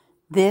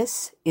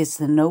This is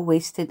the No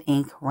Wasted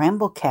Ink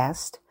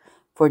Ramblecast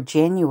for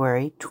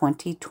January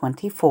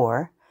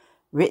 2024,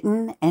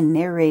 written and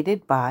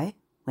narrated by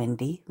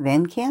Wendy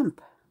Van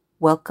Camp.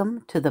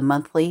 Welcome to the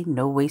monthly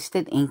No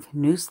Wasted Ink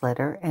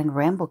newsletter and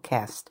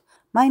Ramblecast.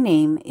 My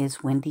name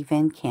is Wendy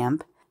Van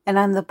Camp, and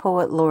I'm the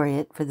Poet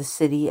Laureate for the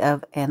city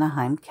of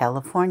Anaheim,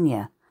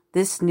 California.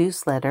 This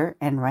newsletter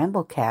and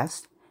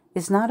Ramblecast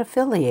is not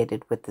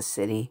affiliated with the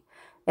city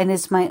and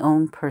is my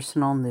own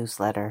personal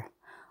newsletter.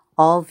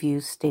 All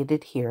views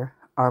stated here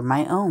are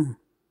my own.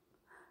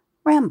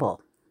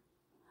 Ramble.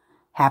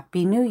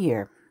 Happy New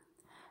Year.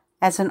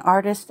 As an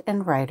artist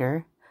and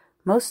writer,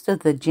 most of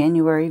the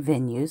January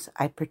venues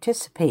I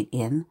participate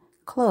in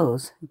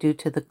close due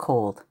to the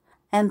cold,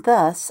 and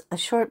thus a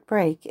short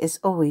break is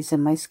always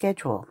in my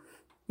schedule.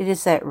 It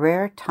is that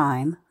rare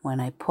time when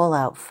I pull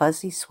out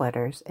fuzzy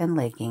sweaters and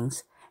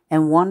leggings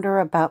and wander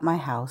about my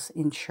house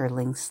in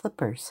shearling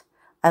slippers.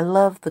 I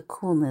love the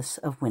coolness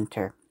of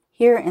winter.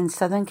 Here in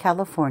Southern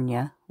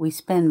California, we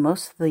spend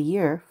most of the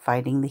year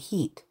fighting the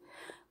heat.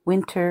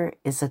 Winter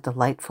is a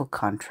delightful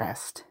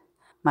contrast.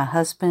 My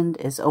husband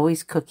is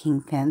always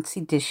cooking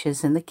fancy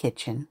dishes in the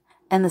kitchen,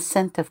 and the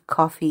scent of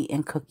coffee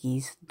and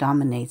cookies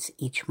dominates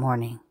each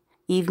morning.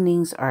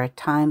 Evenings are a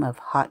time of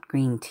hot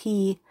green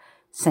tea,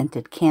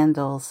 scented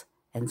candles,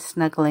 and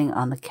snuggling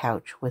on the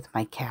couch with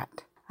my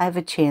cat. I have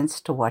a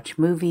chance to watch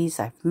movies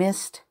I've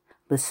missed,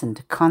 listen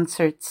to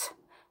concerts,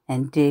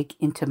 and dig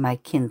into my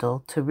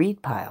Kindle to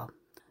read pile.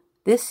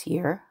 This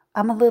year,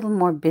 I'm a little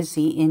more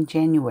busy in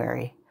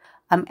January.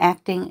 I'm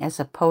acting as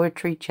a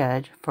poetry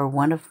judge for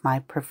one of my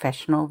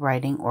professional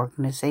writing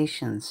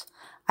organizations.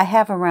 I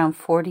have around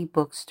 40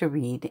 books to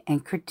read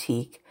and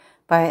critique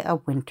by a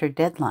winter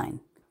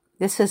deadline.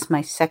 This is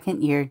my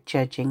second year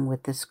judging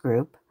with this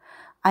group.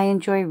 I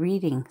enjoy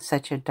reading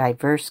such a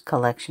diverse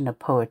collection of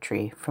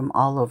poetry from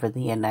all over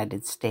the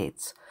United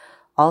States.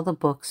 All the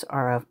books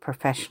are of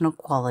professional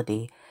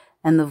quality,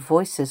 and the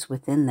voices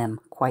within them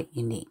quite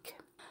unique.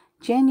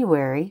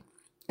 January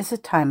is a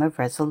time of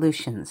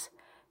resolutions.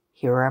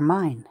 Here are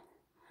mine.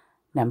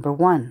 Number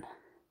 1.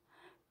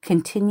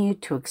 Continue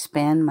to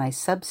expand my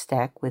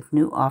Substack with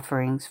new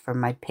offerings for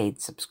my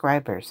paid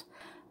subscribers.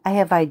 I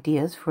have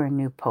ideas for a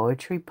new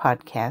poetry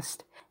podcast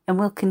and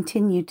will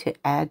continue to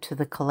add to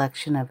the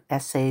collection of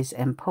essays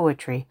and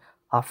poetry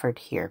offered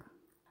here.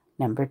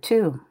 Number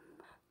 2.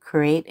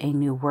 Create a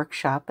new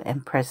workshop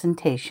and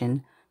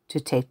presentation to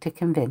take to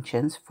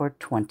conventions for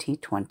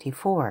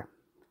 2024.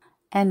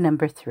 And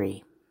number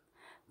 3,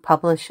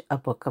 publish a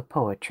book of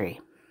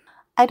poetry.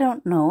 I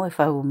don't know if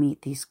I will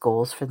meet these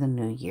goals for the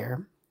new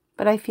year,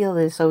 but I feel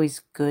it is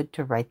always good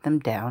to write them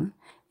down.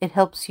 It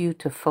helps you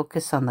to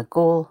focus on the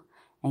goal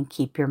and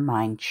keep your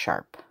mind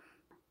sharp.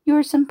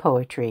 Yours in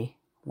poetry,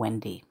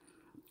 Wendy.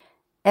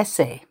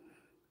 Essay.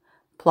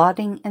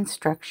 Plotting and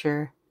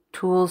structure,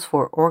 tools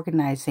for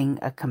organizing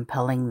a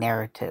compelling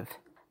narrative.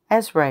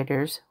 As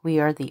writers,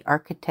 we are the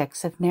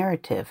architects of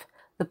narrative,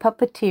 the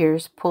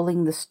puppeteers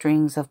pulling the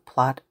strings of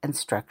plot and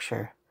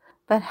structure.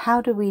 But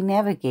how do we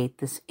navigate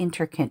this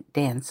intricate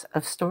dance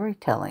of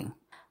storytelling?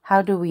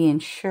 How do we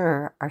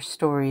ensure our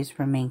stories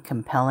remain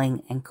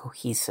compelling and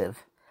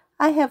cohesive?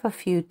 I have a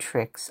few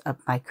tricks up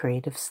my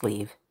creative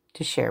sleeve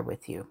to share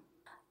with you.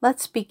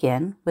 Let's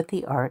begin with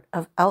the art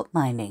of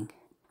outlining.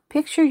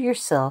 Picture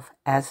yourself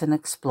as an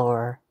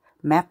explorer,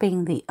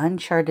 mapping the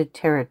uncharted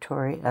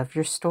territory of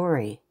your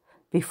story.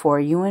 Before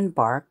you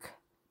embark,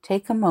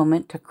 take a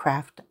moment to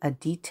craft a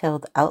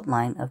detailed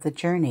outline of the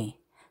journey.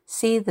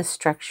 See the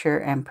structure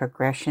and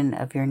progression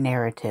of your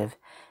narrative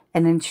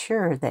and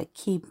ensure that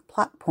key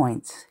plot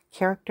points,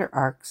 character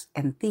arcs,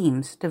 and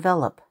themes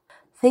develop.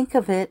 Think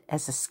of it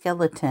as a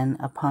skeleton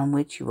upon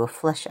which you will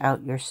flesh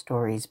out your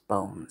story's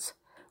bones.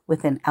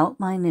 With an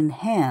outline in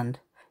hand,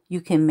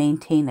 you can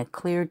maintain a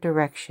clear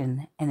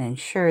direction and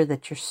ensure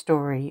that your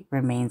story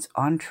remains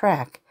on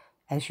track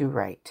as you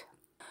write.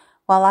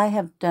 While I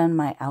have done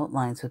my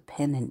outlines with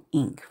pen and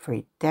ink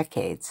for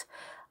decades,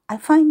 I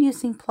find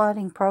using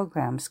plotting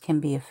programs can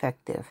be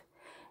effective.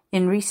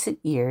 In recent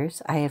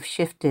years, I have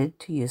shifted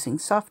to using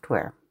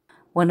software.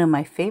 One of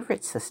my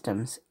favorite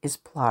systems is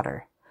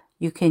Plotter.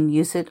 You can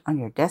use it on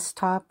your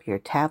desktop, your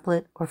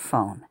tablet, or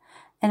phone,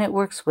 and it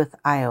works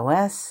with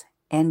iOS,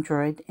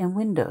 Android, and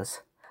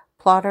Windows.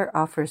 Plotter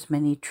offers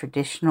many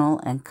traditional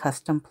and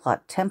custom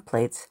plot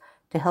templates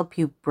to help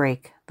you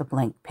break the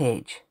blank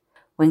page.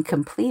 When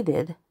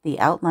completed, the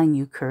outline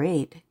you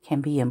create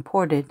can be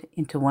imported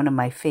into one of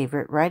my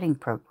favorite writing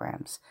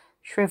programs,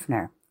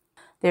 Scrivener.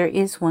 There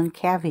is one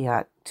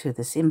caveat to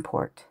this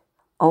import.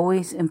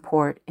 Always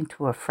import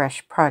into a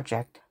fresh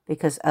project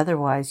because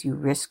otherwise you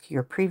risk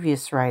your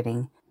previous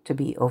writing to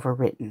be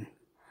overwritten.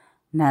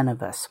 None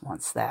of us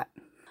wants that.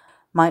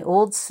 My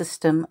old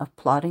system of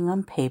plotting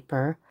on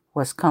paper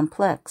was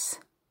complex.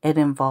 It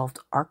involved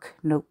ARC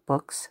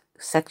notebooks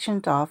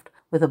sectioned off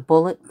with a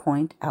bullet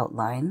point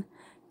outline,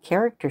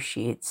 character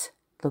sheets,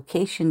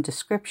 location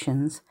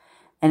descriptions,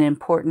 and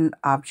important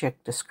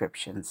object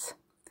descriptions.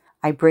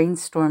 I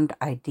brainstormed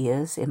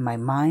ideas in my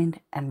mind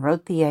and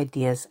wrote the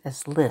ideas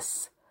as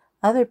lists.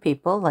 Other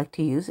people like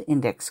to use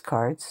index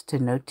cards to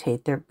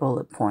notate their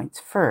bullet points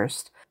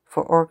first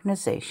for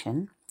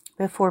organization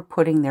before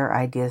putting their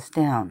ideas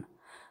down.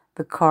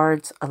 The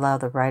cards allow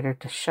the writer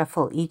to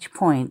shuffle each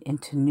point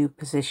into new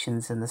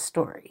positions in the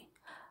story.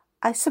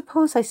 I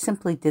suppose I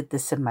simply did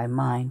this in my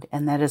mind,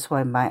 and that is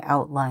why my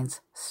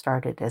outlines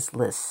started as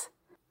lists.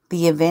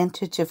 The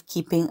advantage of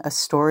keeping a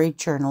story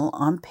journal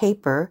on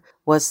paper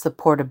was the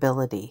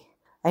portability.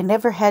 I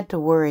never had to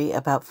worry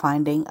about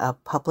finding a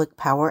public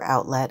power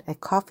outlet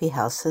at coffee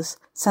houses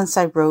since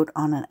I wrote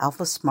on an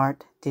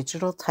AlphaSmart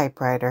digital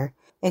typewriter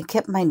and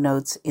kept my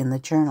notes in the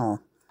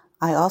journal.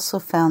 I also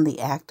found the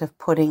act of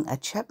putting a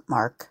check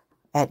mark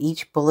at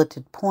each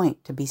bulleted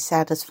point to be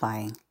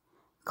satisfying.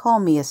 Call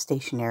me a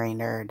stationery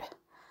nerd.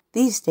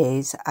 These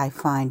days, I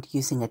find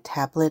using a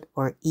tablet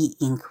or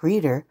e-ink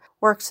reader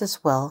works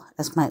as well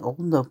as my old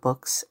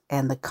notebooks,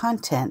 and the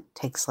content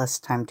takes less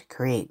time to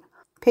create.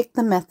 Pick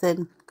the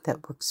method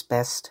that works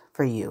best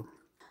for you.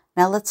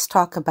 Now let's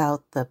talk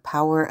about the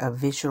power of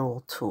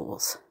visual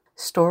tools.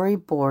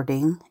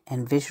 Storyboarding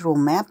and visual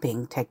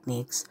mapping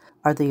techniques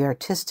are the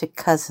artistic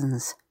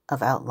cousins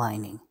of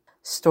outlining.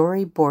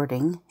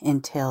 Storyboarding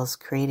entails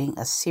creating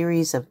a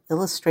series of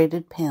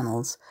illustrated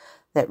panels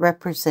that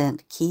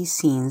represent key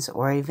scenes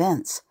or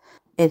events.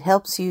 It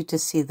helps you to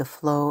see the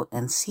flow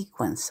and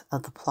sequence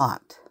of the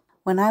plot.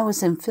 When I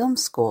was in film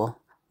school,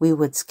 we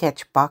would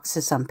sketch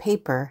boxes on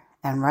paper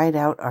and write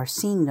out our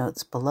scene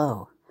notes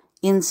below.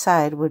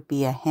 Inside would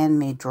be a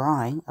handmade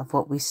drawing of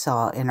what we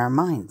saw in our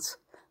minds.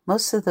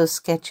 Most of those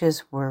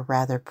sketches were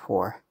rather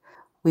poor.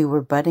 We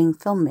were budding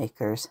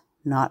filmmakers,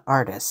 not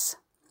artists.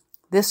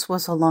 This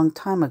was a long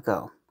time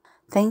ago.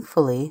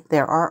 Thankfully,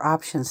 there are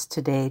options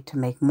today to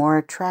make more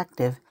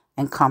attractive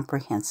and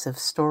comprehensive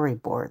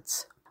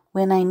storyboards.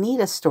 When I need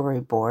a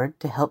storyboard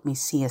to help me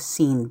see a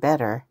scene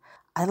better,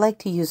 I like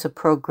to use a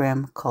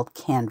program called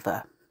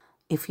Canva.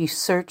 If you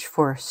search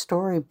for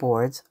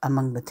storyboards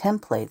among the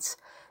templates,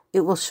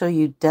 it will show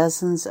you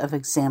dozens of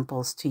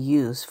examples to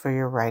use for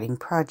your writing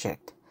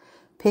project.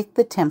 Pick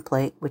the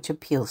template which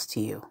appeals to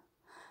you.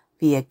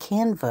 Via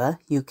Canva,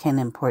 you can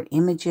import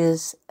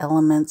images,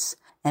 elements,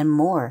 and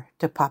more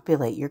to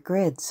populate your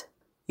grids.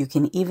 You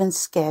can even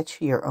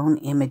sketch your own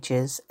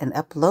images and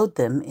upload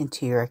them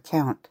into your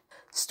account.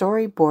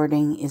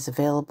 Storyboarding is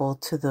available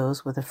to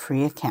those with a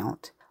free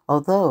account,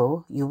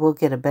 although you will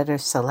get a better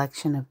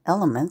selection of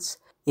elements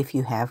if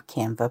you have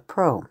Canva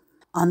Pro.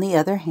 On the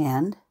other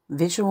hand,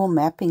 visual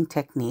mapping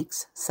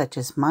techniques such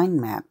as mind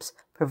maps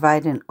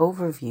provide an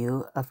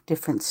overview of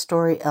different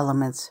story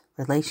elements,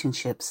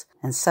 relationships,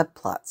 and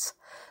subplots.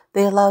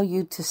 They allow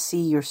you to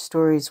see your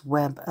story's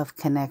web of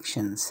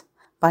connections.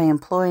 By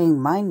employing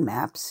mind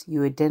maps,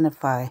 you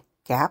identify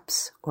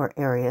gaps or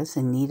areas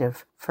in need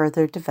of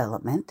further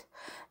development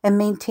and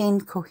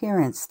maintain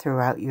coherence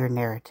throughout your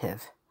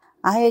narrative.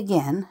 I,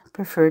 again,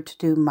 prefer to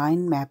do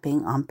mind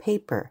mapping on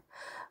paper,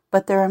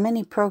 but there are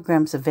many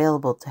programs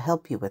available to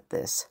help you with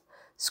this.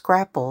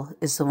 Scrapple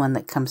is the one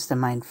that comes to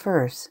mind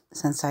first,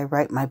 since I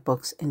write my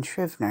books in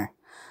Scrivener.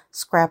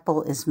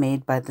 Scrapple is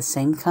made by the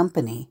same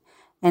company,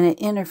 and it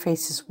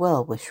interfaces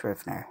well with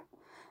Scrivener.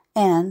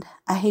 And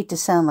I hate to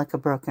sound like a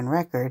broken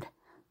record,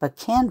 but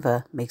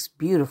Canva makes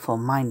beautiful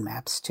mind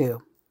maps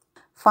too.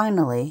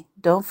 Finally,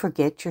 don't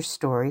forget your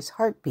story's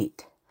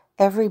heartbeat.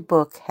 Every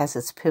book has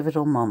its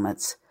pivotal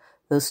moments,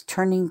 those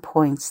turning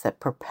points that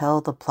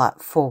propel the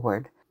plot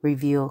forward,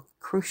 reveal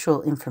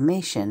crucial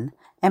information,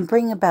 and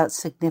bring about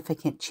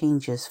significant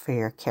changes for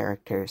your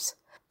characters.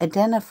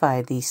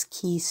 Identify these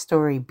key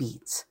story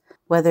beats,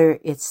 whether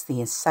it's the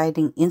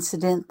inciting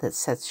incident that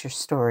sets your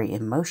story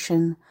in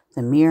motion,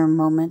 the mirror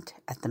moment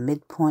at the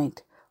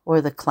midpoint, or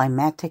the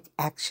climactic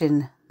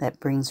action that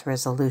brings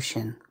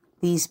resolution.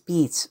 These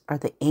beats are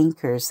the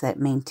anchors that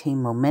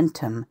maintain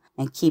momentum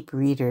and keep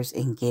readers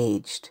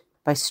engaged.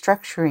 By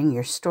structuring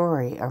your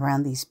story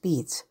around these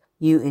beats,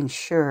 you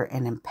ensure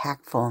an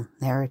impactful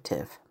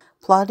narrative.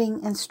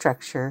 Plotting and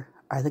structure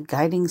are the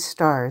guiding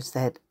stars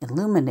that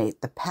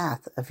illuminate the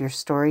path of your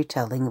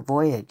storytelling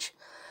voyage.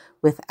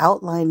 With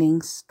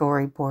outlining,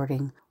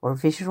 storyboarding, or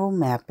visual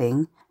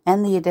mapping,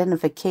 and the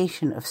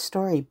identification of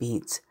story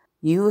beats,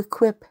 you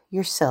equip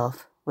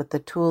yourself with the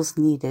tools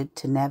needed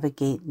to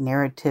navigate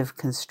narrative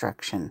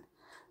construction.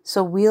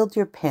 So wield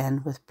your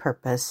pen with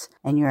purpose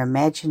and your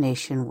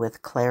imagination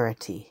with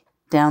clarity.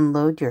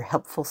 Download your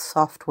helpful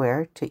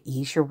software to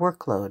ease your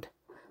workload.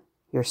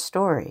 Your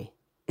story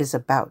is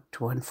about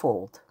to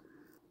unfold.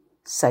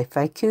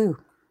 Sci-Fi Q.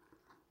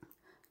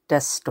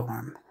 Dust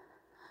Storm.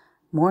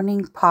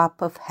 Morning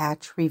pop of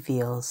hatch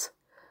reveals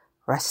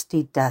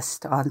rusty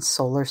dust on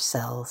solar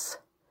cells.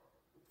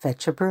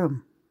 Fetch a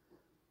broom.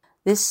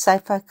 This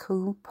sci-fi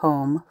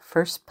poem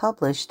first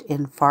published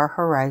in Far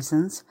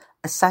Horizons,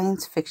 a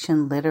science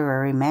fiction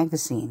literary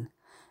magazine.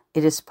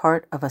 It is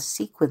part of a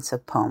sequence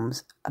of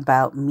poems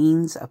about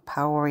means of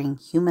powering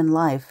human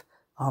life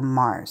on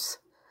Mars.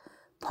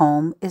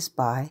 Poem is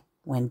by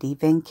Wendy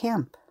Van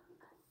Camp.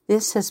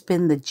 This has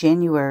been the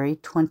January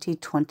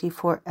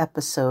 2024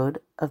 episode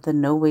of the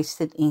No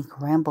Wasted Ink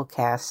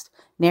Ramblecast,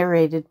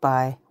 narrated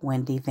by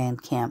Wendy Van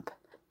Camp.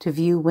 To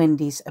view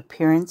Wendy's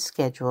appearance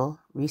schedule,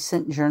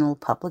 recent journal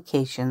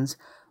publications,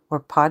 or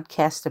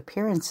podcast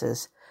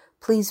appearances,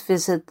 please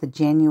visit the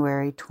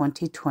January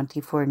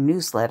 2024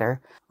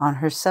 newsletter on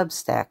her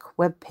Substack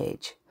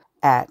webpage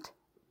at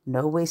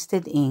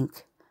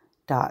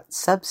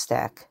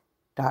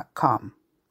nowastedink.substack.com.